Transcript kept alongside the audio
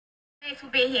Will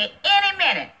be here any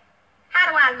minute.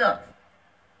 How do I look?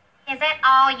 Is that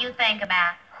all you think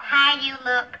about? How you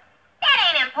look? That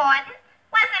ain't important.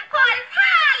 What's important is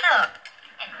how I look.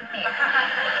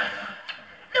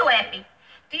 Effy,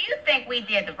 do you think we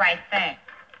did the right thing?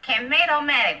 Can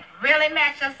Mate-O-Matic really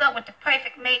match us up with the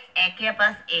perfect mates and give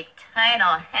us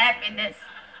eternal happiness?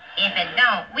 If it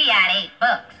don't, we out $8.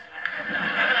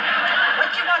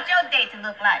 What you want your date to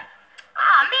look like?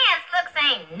 Oh, man's looks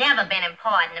ain't never been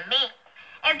important to me.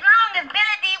 As long as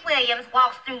Billy D. Williams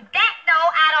walks through that door,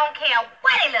 I don't care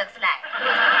what he looks like.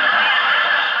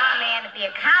 My man to be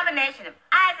a combination of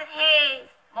Isaac Hayes,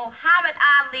 Muhammad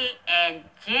Ali, and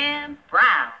Jim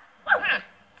Brown.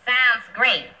 Sounds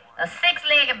great. A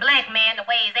six-legged black man that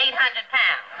weighs 800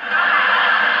 pounds.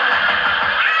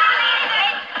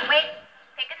 Wait,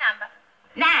 pick a number.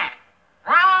 9.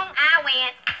 Wrong, I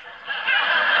win.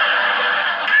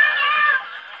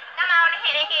 Come on,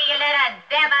 hit it here, you little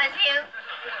devils, you.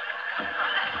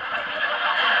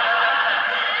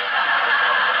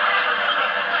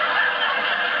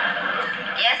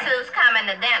 Guess who's coming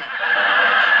to dinner?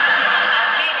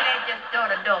 Maybe they just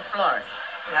door-to-door florist.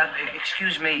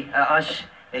 Excuse me, us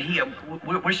here.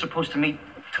 We're supposed to meet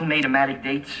 2 Mate-O-Matic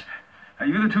dates. Are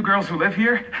you the 2 girls who live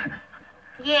here?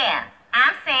 Yeah,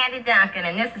 I'm Sandy Duncan,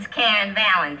 and this is Karen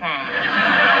Valentine.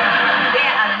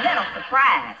 They're a little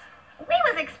surprised. We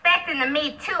was expecting to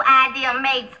meet 2 ideal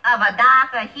mates of a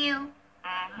darker hue.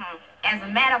 As a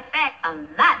matter of fact, a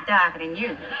lot darker than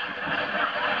you.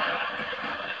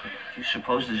 Do you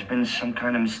suppose there's been some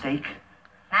kind of mistake?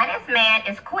 Now, this man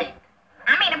is quick.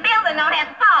 I mean, the building don't have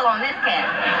to fall on this cat.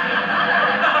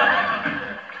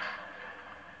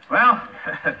 Well,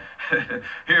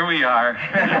 here we are.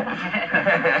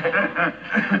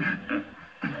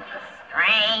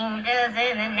 Strangers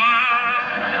in the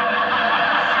night.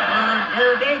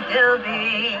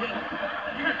 Scoo-dooby-dooby.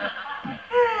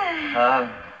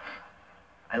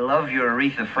 I love your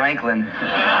Aretha Franklin.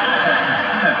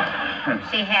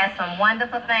 She has some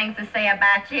wonderful things to say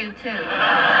about you, too.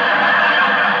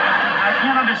 I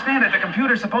can't understand it. The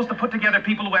computer's supposed to put together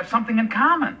people who have something in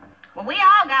common. Well, we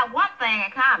all got one thing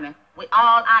in common. We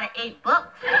all out of $8.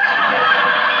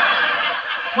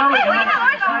 Well,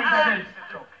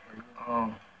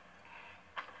 Oh.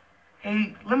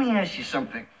 Hey, let me ask you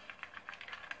something.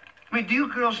 I mean, do you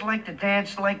girls like to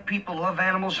dance, like people, love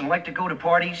animals, and like to go to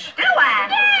parties? Do I?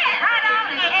 Yeah. Right on.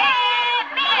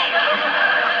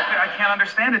 I can't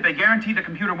understand it. They guarantee the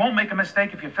computer won't make a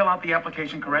mistake if you fill out the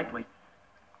application correctly.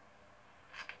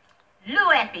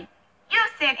 Effy, you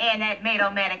sent in that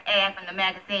Mate-O-Matic ad from the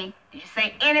magazine. Did you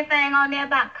say anything on there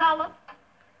about color?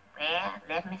 Well,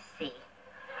 let me see.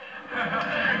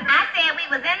 I said we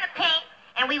was in the pink,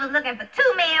 and we was looking for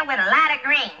 2 men with a lot of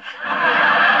green.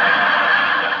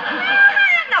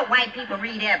 No white people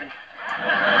read evidence.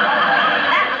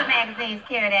 Lots of magazines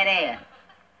carry that ad.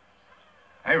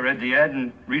 I read the ad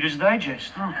in Reader's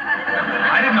Digest. Oh.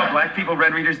 I didn't know black people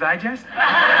read Reader's Digest.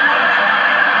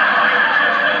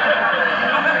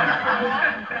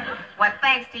 Well,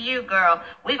 thanks to you, girl,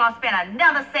 we're going to spend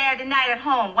another Saturday night at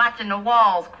home watching the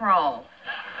walls crawl.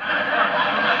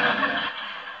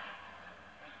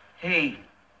 Hey,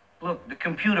 look, the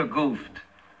computer goofed.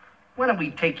 Why don't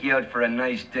we take you out for a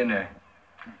nice dinner?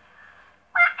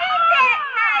 Well, ain't that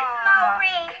nice,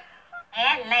 Moreen?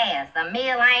 At last, a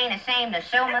meal I ain't ashamed to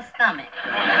show my stomach.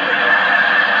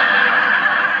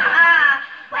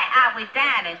 Where are we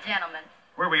dining, gentlemen?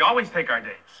 Where we always take our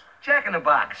dates. Jack in the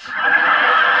Box.